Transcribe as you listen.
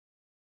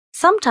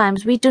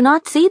Sometimes we do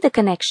not see the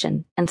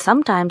connection, and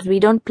sometimes we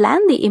don't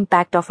plan the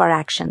impact of our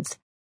actions.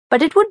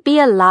 But it would be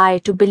a lie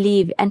to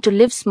believe and to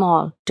live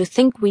small, to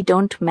think we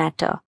don't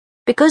matter.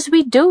 Because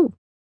we do.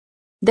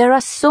 There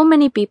are so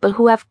many people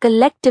who have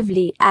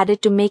collectively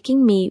added to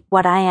making me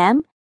what I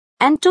am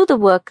and to the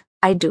work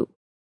I do.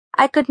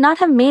 I could not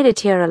have made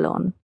it here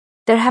alone.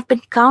 There have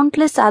been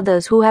countless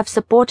others who have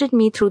supported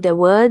me through their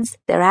words,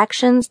 their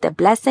actions, their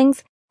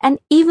blessings, and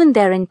even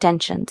their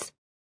intentions.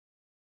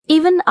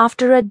 Even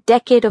after a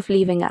decade of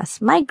leaving us,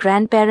 my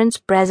grandparents'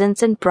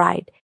 presence and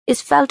pride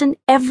is felt in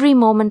every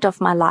moment of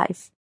my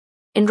life.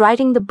 In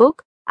writing the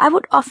book, I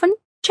would often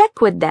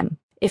check with them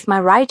if my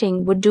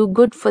writing would do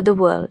good for the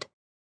world.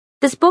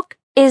 This book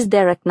is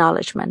their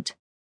acknowledgement.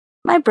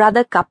 My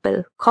brother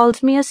Kapil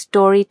calls me a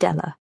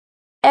storyteller.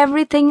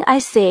 Everything I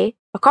say,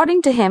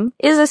 according to him,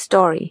 is a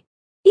story.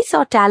 He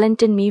saw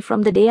talent in me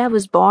from the day I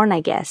was born,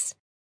 I guess.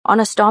 On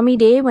a stormy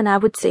day when I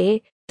would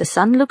say, "The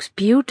sun looks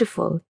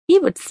beautiful," he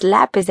would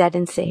slap his head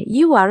and say,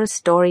 "You are a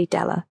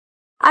storyteller."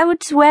 I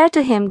would swear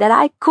to him that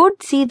I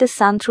could see the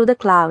sun through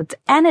the clouds,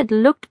 and it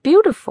looked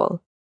beautiful.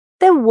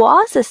 There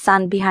was a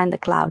sun behind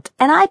the clouds,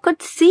 and I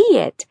could see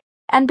it.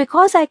 And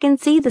because I can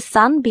see the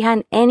sun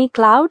behind any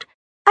cloud,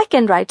 I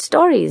can write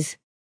stories.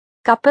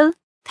 Kapil,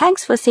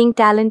 thanks for seeing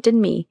talent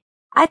in me.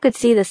 I could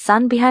see the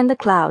sun behind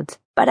the clouds,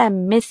 but I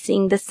miss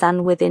seeing the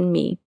sun within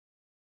me.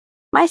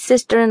 My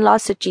sister-in-law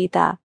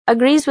Suchita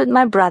agrees with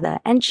my brother,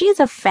 and she is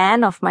a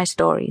fan of my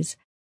stories.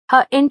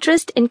 Her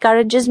interest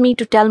encourages me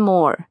to tell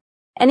more.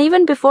 And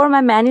even before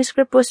my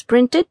manuscript was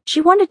printed,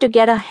 she wanted to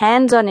get her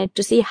hands on it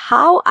to see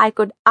how I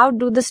could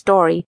outdo the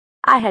story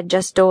I had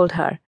just told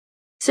her.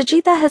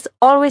 Suchita has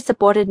always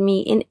supported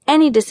me in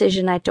any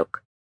decision I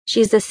took.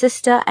 She's the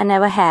sister I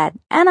never had,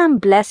 and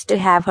I'm blessed to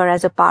have her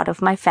as a part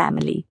of my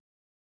family.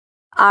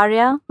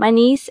 Arya, my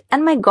niece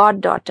and my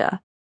goddaughter,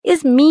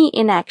 is me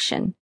in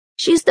action.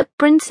 She's the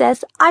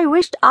princess I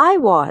wished I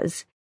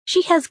was.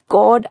 She has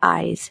God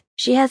eyes,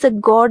 she has a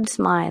God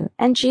smile,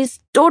 and she's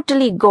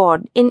totally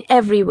God in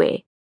every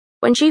way.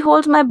 When she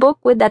holds my book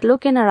with that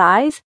look in her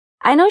eyes,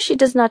 I know she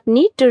does not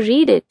need to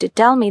read it to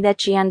tell me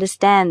that she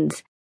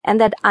understands and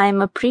that I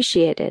am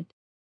appreciated.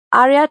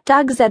 Arya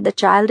tugs at the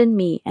child in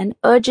me and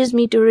urges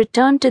me to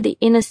return to the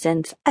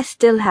innocence I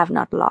still have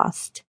not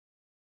lost.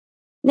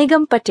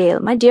 Nigam Patel,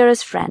 my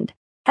dearest friend,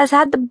 has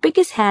had the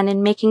biggest hand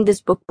in making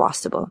this book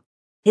possible.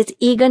 His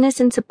eagerness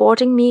in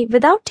supporting me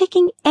without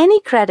taking any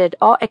credit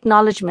or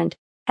acknowledgement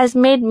has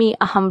made me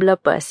a humbler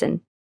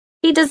person.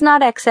 He does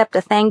not accept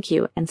a thank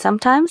you, and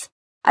sometimes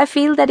I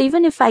feel that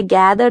even if I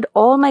gathered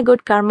all my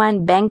good karma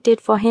and banked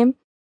it for him,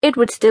 it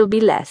would still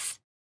be less.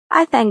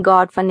 I thank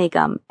God for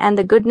Nigam and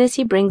the goodness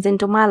he brings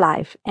into my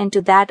life and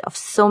to that of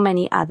so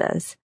many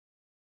others.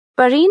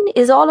 Pareen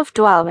is all of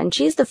 12 and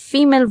she is the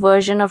female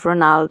version of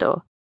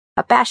Ronaldo.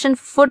 Her passion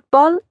for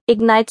football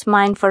ignites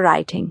mine for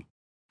writing.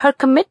 Her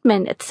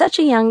commitment at such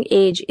a young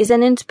age is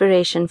an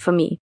inspiration for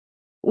me.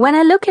 When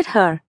I look at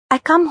her, I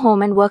come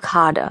home and work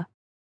harder.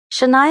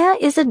 Shania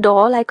is a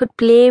doll I could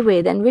play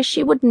with and wish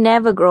she would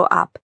never grow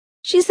up.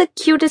 She's the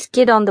cutest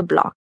kid on the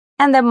block,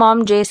 and their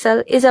mom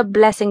Jaisal is a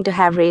blessing to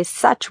have raised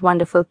such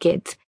wonderful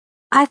kids.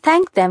 I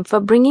thank them for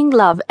bringing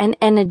love and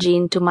energy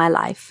into my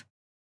life.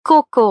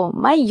 Coco,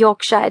 my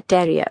Yorkshire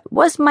Terrier,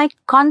 was my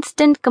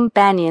constant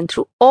companion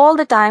through all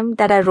the time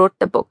that I wrote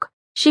the book.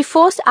 She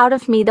forced out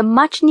of me the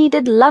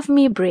much-needed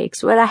love-me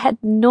breaks where I had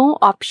no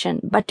option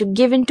but to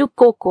give in to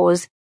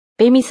Coco's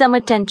 "pay me some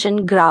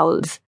attention"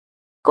 growls.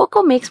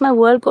 Coco makes my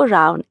world go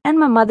round, and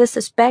my mother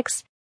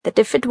suspects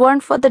that if it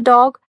weren't for the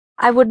dog,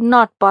 I would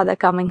not bother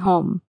coming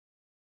home.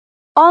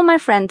 All my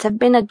friends have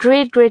been a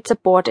great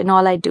support in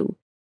all I do.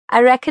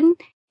 I reckon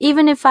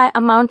even if I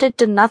amounted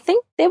to nothing,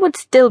 they would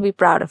still be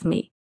proud of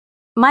me.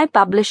 My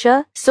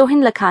publisher,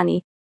 Sohin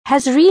Lakhani,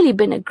 has really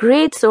been a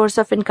great source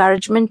of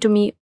encouragement to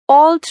me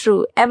all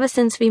through ever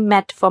since we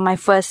met for my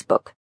first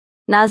book.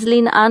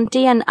 Nazleen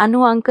Auntie and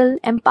Anu Uncle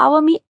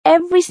empower me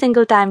every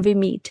single time we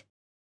meet.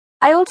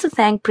 I also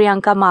thank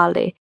Priyanka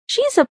Malde.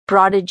 She's a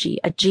prodigy,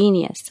 a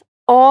genius.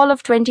 All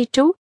of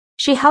 22,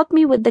 she helped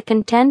me with the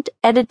content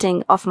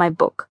editing of my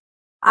book.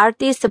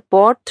 Aarti's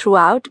support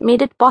throughout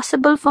made it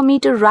possible for me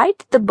to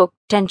write the book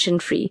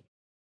tension-free.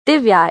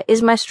 Divya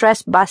is my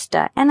stress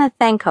buster, and I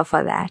thank her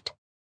for that.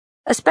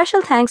 A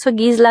special thanks for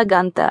Gisela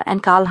Gunther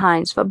and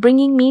Karl-Heinz for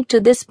bringing me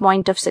to this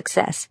point of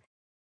success.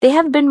 They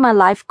have been my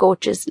life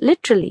coaches,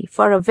 literally,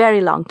 for a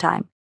very long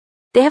time.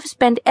 They have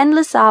spent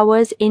endless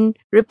hours in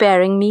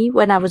repairing me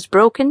when I was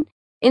broken,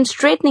 in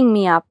straightening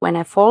me up when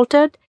I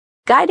faltered,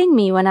 guiding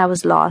me when I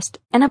was lost,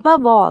 and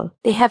above all,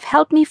 they have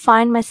helped me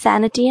find my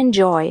sanity and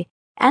joy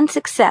and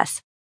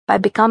success by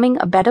becoming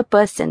a better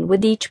person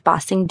with each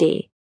passing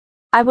day.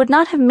 I would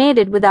not have made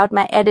it without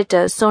my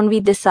editors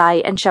Sonvi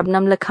Desai and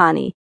Shabnam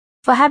Lakhani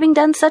for having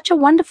done such a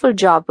wonderful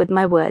job with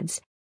my words.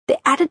 They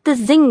added the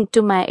zing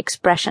to my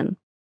expression.